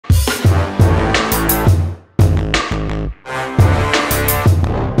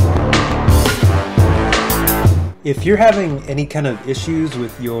If you're having any kind of issues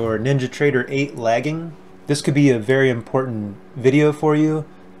with your NinjaTrader 8 lagging, this could be a very important video for you.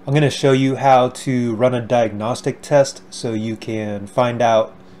 I'm going to show you how to run a diagnostic test so you can find out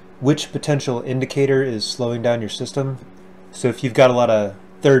which potential indicator is slowing down your system. So if you've got a lot of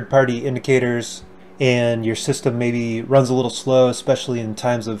third-party indicators and your system maybe runs a little slow, especially in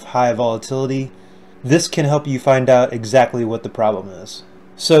times of high volatility, this can help you find out exactly what the problem is.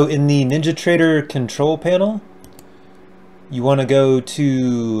 So in the NinjaTrader control panel, you want to go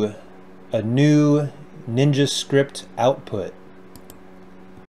to a new Ninja script output.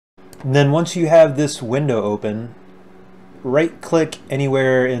 And then once you have this window open, right click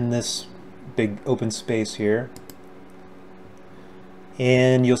anywhere in this big open space here,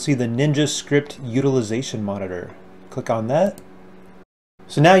 and you'll see the Ninja script utilization monitor. Click on that.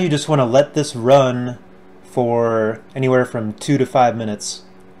 So now you just want to let this run for anywhere from 2 to 5 minutes.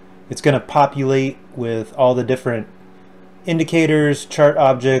 It's going to populate with all the different indicators, chart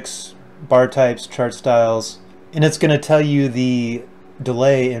objects, bar types, chart styles, and it's going to tell you the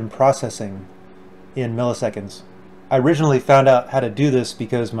delay in processing in milliseconds. I originally found out how to do this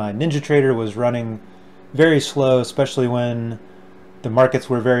because my NinjaTrader was running very slow, especially when the markets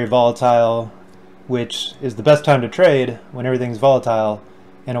were very volatile, which is the best time to trade when everything's volatile,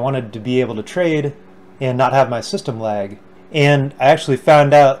 and I wanted to be able to trade and not have my system lag. And I actually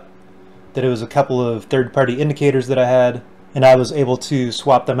found out that it was a couple of third-party indicators that I had, and I was able to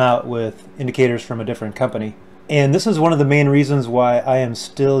swap them out with indicators from a different company. And this is one of the main reasons why I am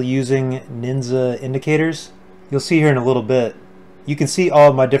still using NINZA indicators. You'll see here in a little bit, you can see all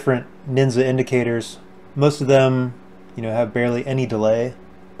of my different NINZA indicators. Most of them, have barely any delay.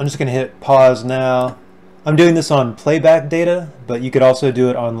 I'm just going to hit pause now. I'm doing this on playback data, but you could also do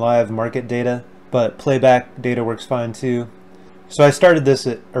it on live market data, but playback data works fine too. So I started this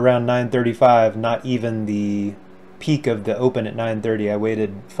at around 9:35, not even the peak of the open at 9:30. I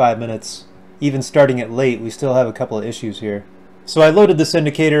waited 5 minutes. Even starting it late, we still have a couple of issues here. So I loaded this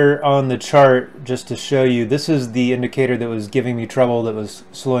indicator on the chart just to show you. This is the indicator that was giving me trouble, that was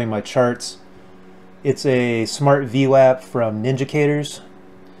slowing my charts. It's a smart VWAP from Ninjacators.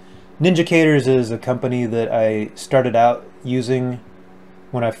 Ninjacators is a company that I started out using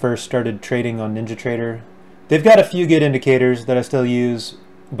when I first started trading on NinjaTrader. They've got a few good indicators that I still use,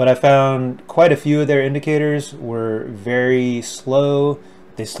 but I found quite a few of their indicators were very slow.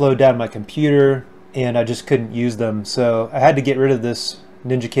 They slowed down my computer and I just couldn't use them. So I had to get rid of this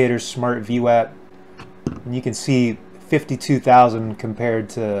Ninjacators Smart VWAP. And you can see 52,000 compared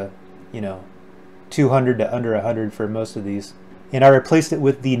to, 200 to under 100 for most of these. And I replaced it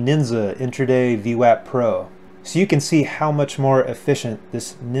with the NINZA Intraday VWAP Pro. So you can see how much more efficient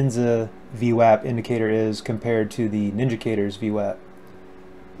this NINZA VWAP indicator is compared to the Ninjacators VWAP.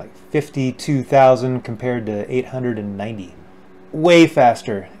 Like 52,000 compared to 890. Way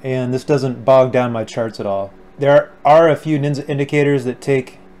faster, and this doesn't bog down my charts at all. There are a few NINZA indicators that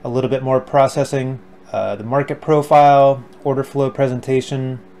take a little bit more processing. The market profile, order flow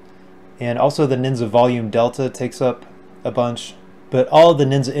presentation, and also the NINZA volume delta takes up a bunch. But all of the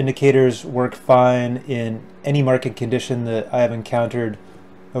NINZA indicators work fine in any market condition that I have encountered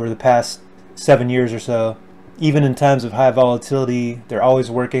over the past 7 years or so. Even in times of high volatility, they're always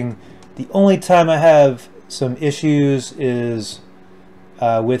working. The only time I have some issues is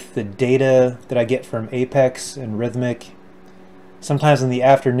with the data that I get from Apex and Rhythmic. Sometimes in the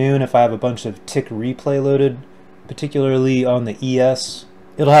afternoon, if I have a bunch of tick replay loaded, particularly on the ES,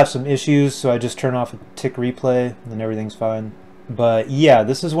 it'll have some issues, so I just turn off a tick replay and everything's fine. But yeah,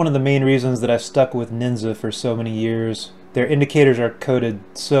 this is one of the main reasons that I've stuck with NINZA for so many years. Their indicators are coded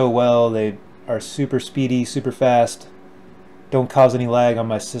so well, they are super speedy, super fast, don't cause any lag on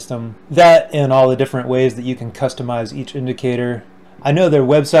my system. That and all the different ways that you can customize each indicator. I know their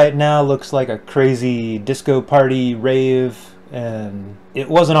website now looks like a crazy disco party rave, and it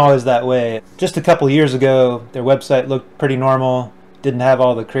wasn't always that way. Just a couple years ago, their website looked pretty normal, didn't have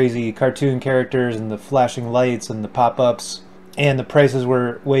all the crazy cartoon characters and the flashing lights and the pop-ups, and the prices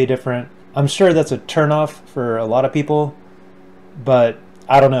were way different. I'm sure that's a turnoff for a lot of people, but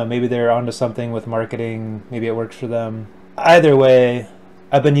I don't know, maybe they're onto something with marketing, maybe it works for them. Either way,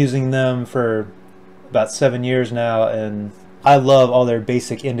 I've been using them for about 7 years now, and I love all their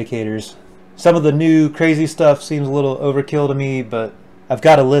basic indicators. Some of the new crazy stuff seems a little overkill to me, but I've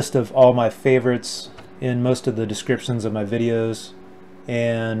got a list of all my favorites in most of the descriptions of my videos,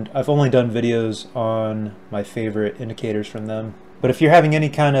 and I've only done videos on my favorite indicators from them. But if you're having any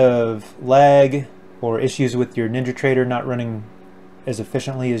kind of lag or issues with your NinjaTrader not running as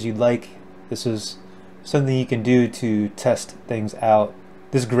efficiently as you'd like, this is something you can do to test things out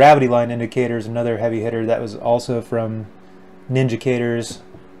This gravity line indicator is another heavy hitter that was also from Ninjacators.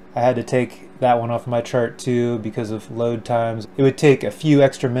 I had to take that one off my chart too because of load times. It would take a few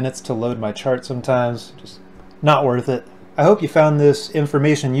extra minutes to load my chart sometimes. Just not worth it. I hope you found this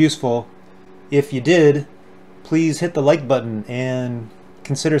information useful. If you did, please hit the like button and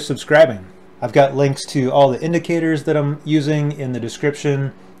consider subscribing. I've got links to all the indicators that I'm using in the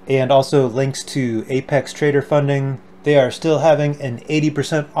description, and also links to Apex Trader funding. They are still having an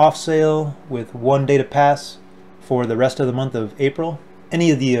 80% off sale with 1 day to pass for the rest of the month of April. Any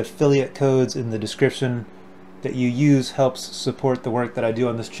of the affiliate codes in the description that you use helps support the work that I do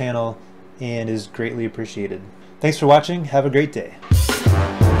on this channel and is greatly appreciated. Thanks for watching. Have a great day.